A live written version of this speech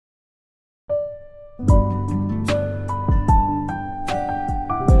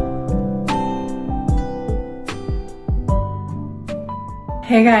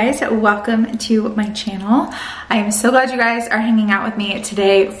Hey guys, welcome to my channel. I am so glad you guys are hanging out with me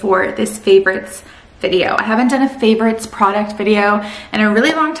today for this favorites video. I haven't done a favorites product video in a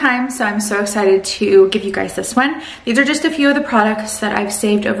really long time, so I'm so excited to give you guys this one. These are just a few of the products that I've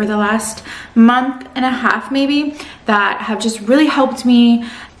saved over the last month and a half maybe that have just really helped me.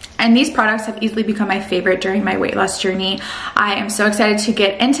 And these products have easily become my favorite during my weight loss journey. I am so excited to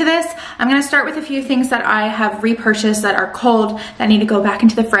get into this. I'm gonna start with a few things that I have repurchased that are cold that need to go back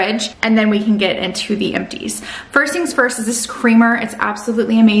into the fridge, and then we can get into the empties. First things first is this creamer. It's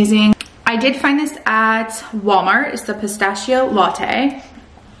absolutely amazing. I did find this at Walmart. It's the pistachio latte,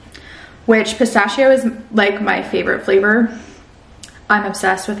 which pistachio is like my favorite flavor. I'm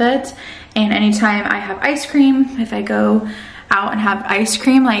obsessed with it. And anytime I have ice cream, if I go out and have ice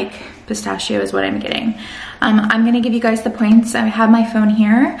cream, like pistachio is what I'm getting. I'm gonna give you guys the points. I have my phone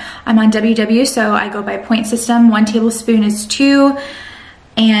here. I'm on WW, so I go by point system. 1 tablespoon is 2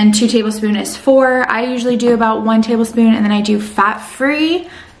 and 2 tablespoons is 4. I usually do about 1 tablespoon, and then I do fat-free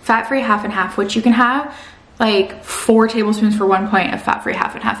half and half, which you can have like 4 tablespoons for 1 point of fat-free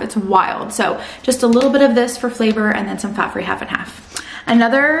half and half. It's wild. So just a little bit of this for flavor and then some fat-free half and half.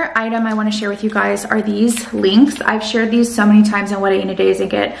 Another item I want to share with you guys are these links. I've shared these so many times on What I Eat in a Days and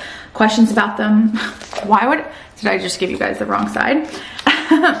get questions about them. Did I just give you guys the wrong side?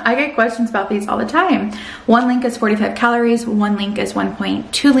 I get questions about these all the time. 1 link is 45 calories, 1 link is 1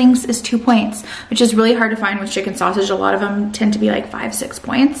 point, 2 links is 2 points, which is really hard to find with chicken sausage. A lot of them tend to be like 5-6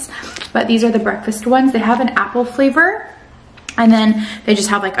 points, but these are the breakfast ones. They have an apple flavor, and then they just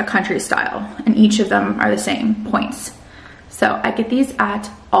have like a country style, and each of them are the same points. So I get these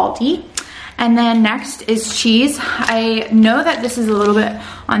at Aldi. And then next is cheese. I know that this is a little bit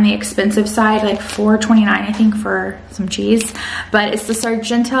on the expensive side, like $4.29 I think for some cheese, but it's the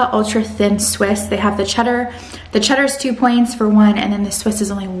Sargenta Ultra Thin Swiss. They have the cheddar. The cheddar is 2 points for 1, and then the Swiss is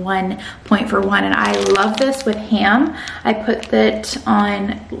only 1 point for 1. And I love this with ham. I put it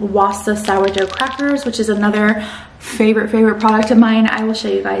on Wassa sourdough crackers, which is another favorite product of mine. I will show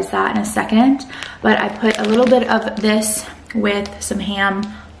you guys that in a second. But I put a little bit of this with some ham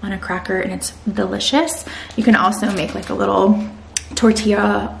on a cracker, and it's delicious. You can also make like a little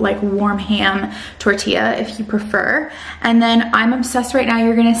tortilla, like warm ham tortilla if you prefer. And then I'm obsessed right now,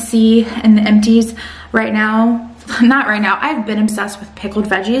 you're gonna see in the empties right now, not right now, I've been obsessed with pickled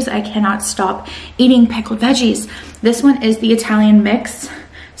veggies. I cannot stop eating pickled veggies. This one is the Italian mix.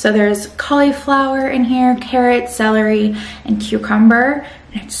 So there's cauliflower in here, carrot, celery, and cucumber.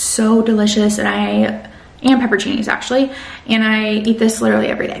 And it's so delicious, and pepperoncinis actually, and I eat this literally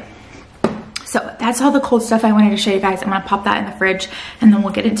every day. So that's all the cold stuff I wanted to show you guys. I'm gonna pop that in the fridge, and then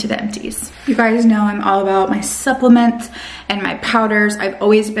we'll get into the empties. You guys know I'm all about my supplements and my powders. I've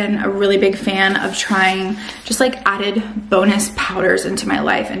always been a really big fan of trying just like added bonus powders into my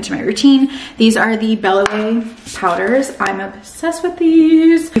life, into my routine. These are the Bellaway powders. I'm obsessed with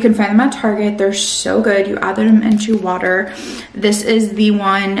these. You can find them at Target. They're so good. You add them into water. This is the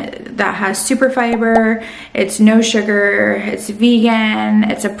one that has super fiber. It's no sugar. It's vegan.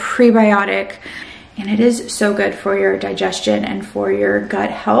 It's a prebiotic. And it is so good for your digestion and for your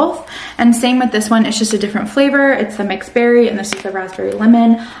gut health. And same with this one, it's just a different flavor. It's the mixed berry, and this is the raspberry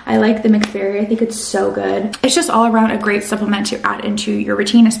lemon. I like the mixed berry, I think it's so good. It's just all around a great supplement to add into your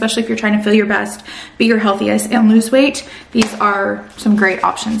routine, especially if you're trying to feel your best, be your healthiest, and lose weight. These are some great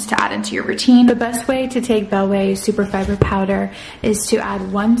options to add into your routine. The best way to take Bellaway Super Fiber Powder is to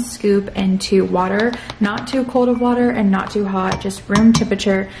add 1 scoop into water, not too cold of water and not too hot, just room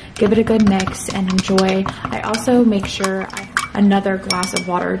temperature. Give it a good mix and enjoy. I also make sure I have another glass of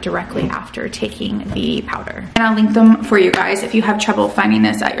water directly after taking the powder. And I'll link them for you guys. If you have trouble finding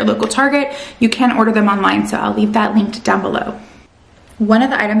this at your local Target, you can order them online, so I'll leave that linked down below. One of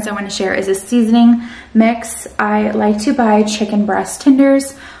the items I want to share is a seasoning mix. I like to buy chicken breast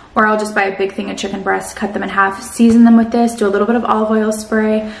tenders, or I'll just buy a big thing of chicken breasts, cut them in half, season them with this, do a little bit of olive oil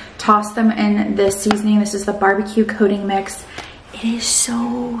spray, toss them in this seasoning. This is the barbecue coating mix. It is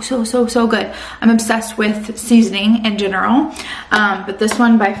so good. I'm obsessed with seasoning in general, but this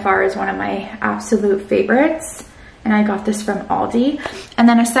one by far is one of my absolute favorites, and I got this from Aldi. And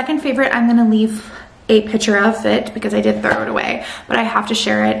then a second favorite, I'm gonna leave a picture of it because I did throw it away, but I have to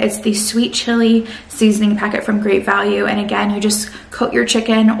share it. It's the sweet chili seasoning packet from Great Value, and again, you just coat your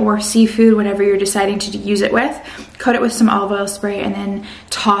chicken or seafood, whatever you're deciding to use it with, coat it with some olive oil spray, and then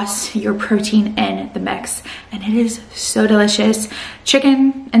toss your protein in the mix. And it is so delicious.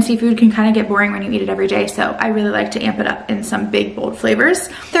 Chicken and seafood can kind of get boring when you eat it every day, so I really like to amp it up in some big, bold flavors.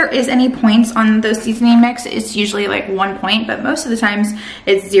 If there is any points on those seasoning mix, it's usually like 1 point, but most of the times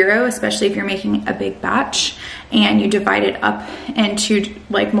it's 0, especially if you're making a big batch and you divide it up into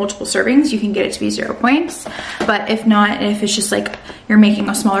like multiple servings, you can get it to be 0 points. But if not, if it's just like you're making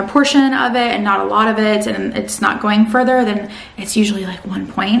a smaller portion of it and not a lot of it and it's not going further, then it's usually like 1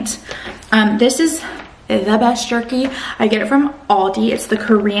 point. This is the best jerky. I get it from Aldi. It's the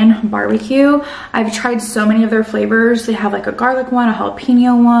Korean barbecue. I've tried so many of their flavors. They have like a garlic one, a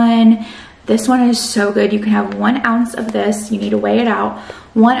jalapeno one. This one is so good. You can have 1 ounce of this. You need to weigh it out.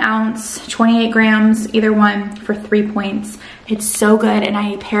 1 ounce, 28 grams, either one, for 3 points. It's so good, and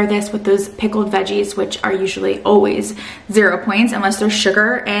I pair this with those pickled veggies, which are usually always 0 points unless there's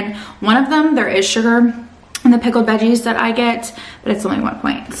sugar. And one of them, there is sugar in the pickled veggies that I get, but it's only 1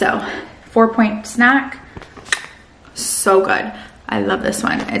 point. So 4 point snack, so good. I love this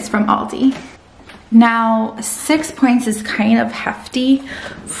one. It's from Aldi. Now, 6 points is kind of hefty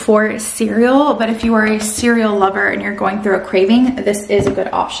for cereal, but if you are a cereal lover and you're going through a craving, this is a good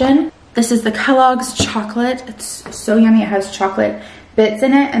option. This is the Kellogg's chocolate. It's so yummy. It has chocolate bits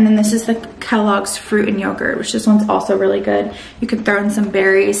in it. And then this is the Kellogg's fruit and yogurt, which this one's also really good. You could throw in some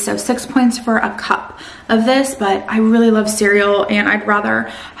berries. So 6 points for a cup of this, but I really love cereal and I'd rather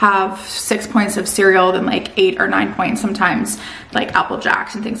have 6 points of cereal than like 8 or 9 points sometimes. Like Apple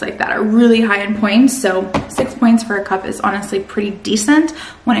Jacks and things like that are really high in points. So 6 points for a cup is honestly pretty decent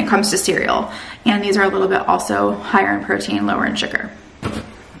when it comes to cereal. And these are a little bit also higher in protein, lower in sugar.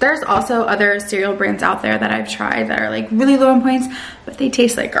 There's also other cereal brands out there that I've tried that are like really low in points, but they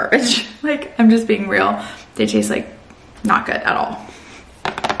taste like garbage. Like, I'm just being real. They taste like not good at all.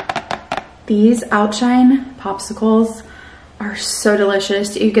 These Outshine popsicles are so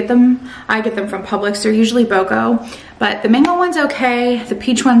delicious. You get them, I get them from Publix. They're usually BOGO, but the mango one's okay. The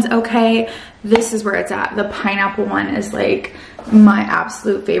peach one's okay. This is where it's at. The pineapple one is like my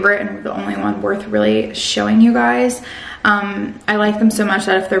absolute favorite and the only one worth really showing you guys. I like them so much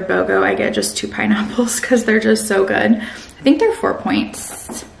that if they're BOGO, I get just 2 pineapples because they're just so good. I think they're 4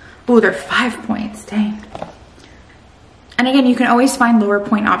 points. Oh, they're 5 points, dang. And again, you can always find lower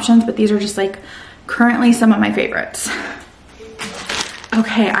point options, but these are just like currently some of my favorites.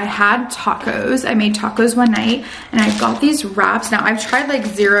 Okay, I had tacos. I made tacos one night and I got these wraps. Now I've tried like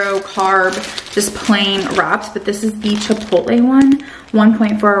 0 carb, just plain wraps, but this is the Chipotle one. 1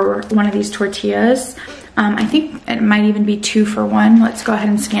 point for one of these tortillas. I think it might even be 2 for 1. Let's go ahead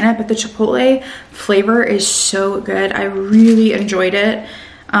and scan it. But the Chipotle flavor is so good. I really enjoyed it.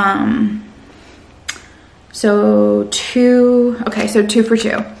 So 2, okay, so 2 for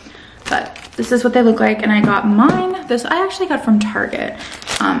 2. But this is what they look like, and I got mine. This I actually got from Target,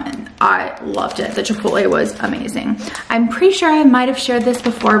 and I loved it. The Chipotle was amazing. I'm pretty sure I might have shared this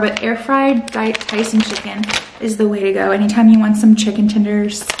before, but air fried Tyson chicken is the way to go. Anytime you want some chicken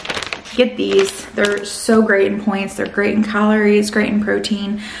tenders, get these. They're so great in points. They're great in calories, great in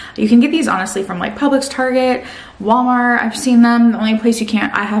protein. You can get these honestly from like Publix, Target, Walmart. I've seen them. The only place you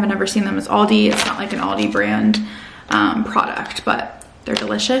can't, I haven't ever seen them is Aldi. It's not like an Aldi brand product, but they're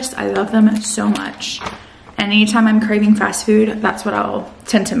delicious. I love them so much. And anytime I'm craving fast food, that's what I'll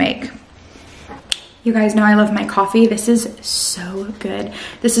tend to make. You guys know I love my coffee. This is so good.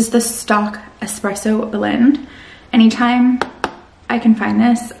 This is the stock espresso blend. Anytime I can find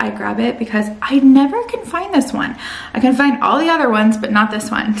this, I grab it because I never can find this one. I can find all the other ones, but not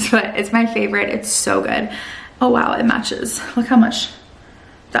this one. But it's my favorite. It's so good. Oh wow, it matches. Look how much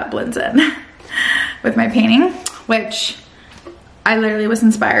that blends in with my painting, which I literally was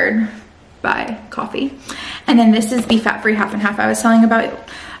inspired by coffee. And then this is the fat-free half and half I was telling you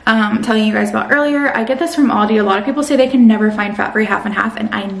guys about earlier. I get this from Aldi. A lot of people say they can never find fat-free half and half,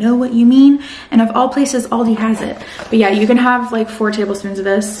 and I know what you mean. And of all places, Aldi has it. But yeah, you can have like 4 tablespoons of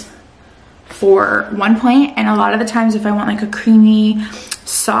this for 1 point. And a lot of the times if I want like a creamy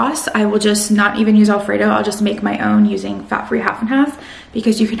sauce, I will just not even use Alfredo. I'll just make my own using fat-free half and half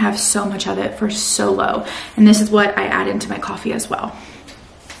because you can have so much of it for so low. And this is what I add into my coffee as well.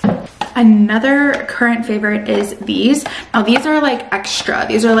 Another current favorite is these. Now these are like extra.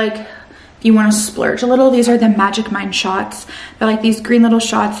 These are like, if you want to splurge a little, these are the Magic Mind shots. They're like these green little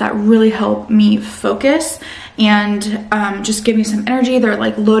shots that really help me focus and just give me some energy. They're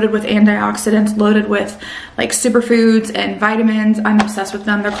like loaded with antioxidants, loaded with like superfoods and vitamins. I'm obsessed with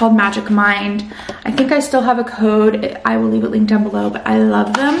them. They're called Magic Mind. I think I still have a code. I will leave it linked down below, but I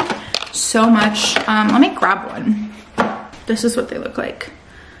love them so much. Let me grab one. This is what they look like.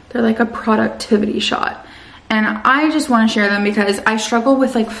 They're like a productivity shot. and I just want to share them because I struggle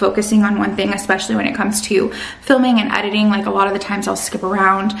with like focusing on one thing, especially when it comes to filming and editing. Like a lot of the times I'll skip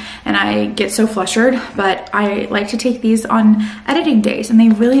around and I get so flustered, but I like to take these on editing days and they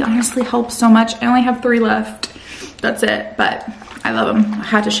really honestly help so much. I only have 3 left. That's it, but I love them. I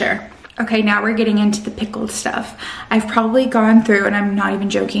had to share. Okay, now we're getting into the pickled stuff. I've probably gone through, and I'm not even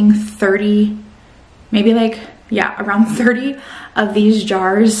joking, 30, maybe like, yeah, around 30 of these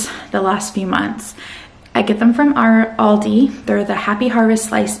jars the last few months. I get them from our Aldi. They're the Happy Harvest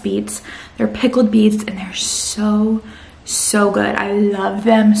sliced beets. They're pickled beets and they're so good. I love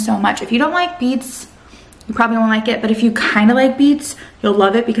them so much. If you don't like beets, you probably won't like it, but if you kind of like beets, you'll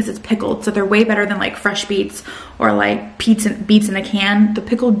love it because it's pickled. So they're way better than like fresh beets or like beets in a can. The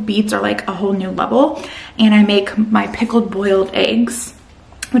pickled beets are like a whole new level. And I make my pickled boiled eggs,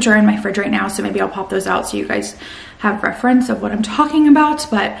 which are in my fridge right now. So maybe I'll pop those out so you guys have reference of what I'm talking about.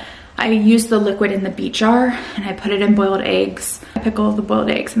 But I use the liquid in the beet jar and I put it in boiled eggs. I pickle the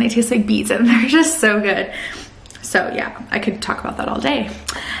boiled eggs and they taste like beets and they're just so good. So yeah, I could talk about that all day.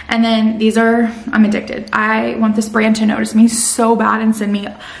 And then these are, I'm addicted. I want this brand to notice me so bad and send me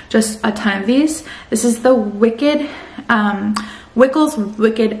just a ton of these. This is the Wickles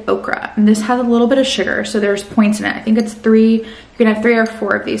Wicked Okra. And this has a little bit of sugar, so there's points in it. I think it's 3, you can have 3 or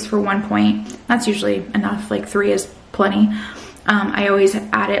 4 of these for 1 point. That's usually enough, like 3 is plenty. I always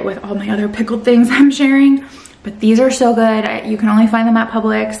add it with all my other pickled things I'm sharing, but these are so good. You can only find them at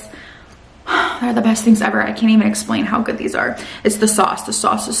Publix. They're the best things ever. I can't even explain how good these are. It's the sauce. The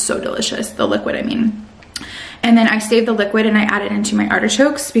sauce is so delicious. The liquid, I mean. And then I save the liquid and I add it into my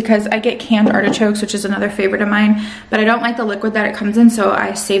artichokes because I get canned artichokes, which is another favorite of mine, but I don't like the liquid that it comes in, so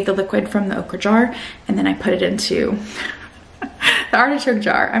I save the liquid from the okra jar and then I put it into the artichoke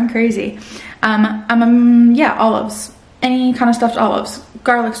jar. I'm crazy. Yeah, olives. Any kind of stuffed olives.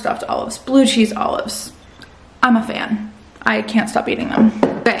 Garlic stuffed olives. Blue cheese olives. I'm a fan. I can't stop eating them.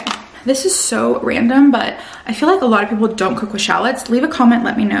 Okay. This is so random, but I feel like a lot of people don't cook with shallots. Leave a comment,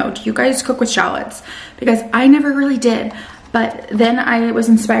 let me know. Do you guys cook with shallots? Because I never really did. But then I was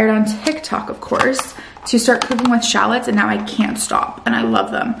inspired on TikTok, of course, to start cooking with shallots, and now I can't stop, and I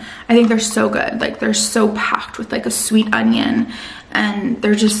love them. I think they're so good. Like, they're so packed with like a sweet onion, and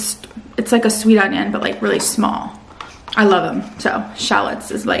they're just, it's like a sweet onion, but like really small. I love them. So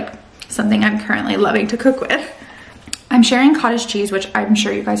shallots is like something I'm currently loving to cook with. I'm sharing cottage cheese, which I'm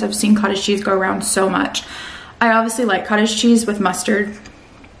sure you guys have seen cottage cheese go around so much. I obviously like cottage cheese with mustard.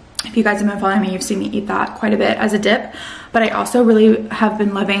 If you guys have been following me, you've seen me eat that quite a bit as a dip. But I also really have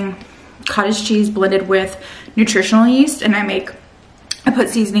been loving cottage cheese blended with nutritional yeast. And I put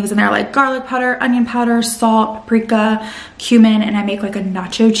seasonings in there like garlic powder, onion powder, salt, paprika, cumin, and I make like a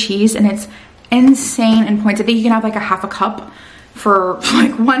nacho cheese. And it's insane in points. I think you can have like a half a cup for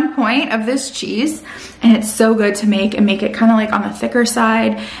like 1 point of this cheese, and it's so good to make, and make it kind of like on the thicker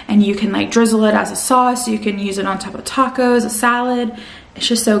side, and you can like drizzle it as a sauce. You can use it on top of tacos, a salad. It's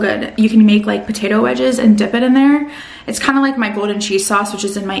just so good. You can make like potato wedges and dip it in there. It's kind of like my golden cheese sauce, which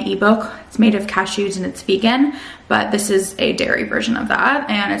is in my ebook. It's made of cashews and it's vegan, but this is a dairy version of that,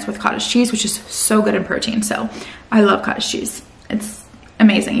 and it's with cottage cheese, which is so good in protein. So I love cottage cheese. It's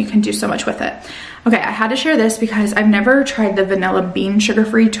amazing. You can do so much with it. Okay, I had to share this because I've never tried the vanilla bean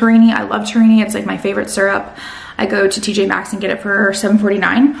sugar-free Turini. I love Turini. It's like my favorite syrup. I go to TJ Maxx and get it for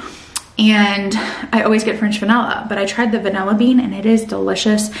 $7.49, and I always get French vanilla, but I tried the vanilla bean and it is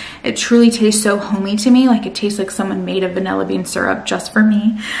delicious. It truly tastes so homey to me. Like, it tastes like someone made a vanilla bean syrup just for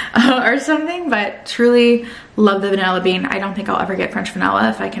me or something, but truly love the vanilla bean. I don't think I'll ever get French vanilla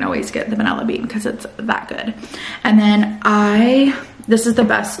if I can always get the vanilla bean because it's that good. And then this is the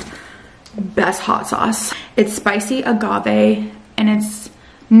best hot sauce. It's spicy agave, and it's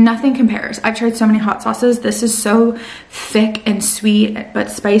nothing compares. I've tried so many hot sauces. This is so thick and sweet, but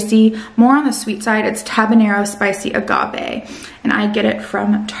spicy. More on the sweet side. It's habanero spicy agave, and I get it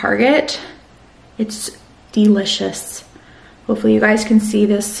from Target. It's delicious. Hopefully you guys can see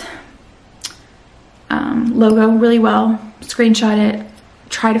this logo really well. Screenshot it.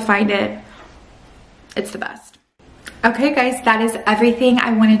 Try to find it. It's the best. Okay guys, that is everything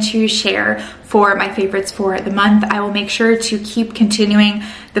I wanted to share for my favorites for the month. I will make sure to keep continuing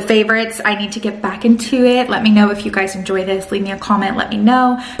the favorites. I need to get back into it. Let me know if you guys enjoy this. Leave me a comment, let me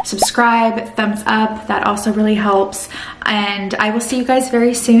know. Subscribe, thumbs up, that also really helps. And I will see you guys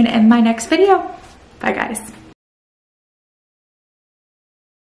very soon in my next video. Bye guys.